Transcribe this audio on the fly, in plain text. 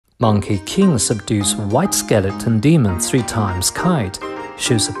Monkey King subdues white skeleton demon 3 times kite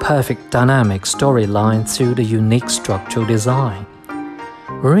shows a perfect dynamic storyline through the unique structural design.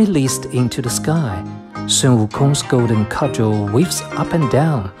 Released into the sky, Sun Wukong's golden cudgel weaves up and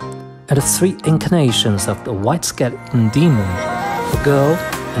down, and the 3 incarnations of the white skeleton demon, a girl,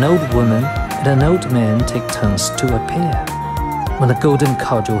 an old woman, and an old man take turns to appear. When the golden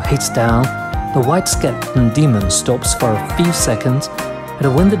cudgel hits down, the white skeleton demon stops for a few seconds,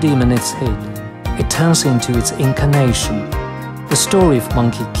 and when the demon is hit, it turns into its incarnation. The story of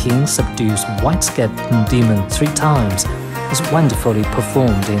Monkey King subdues white skeleton demon 3 times is wonderfully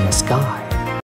performed in the sky.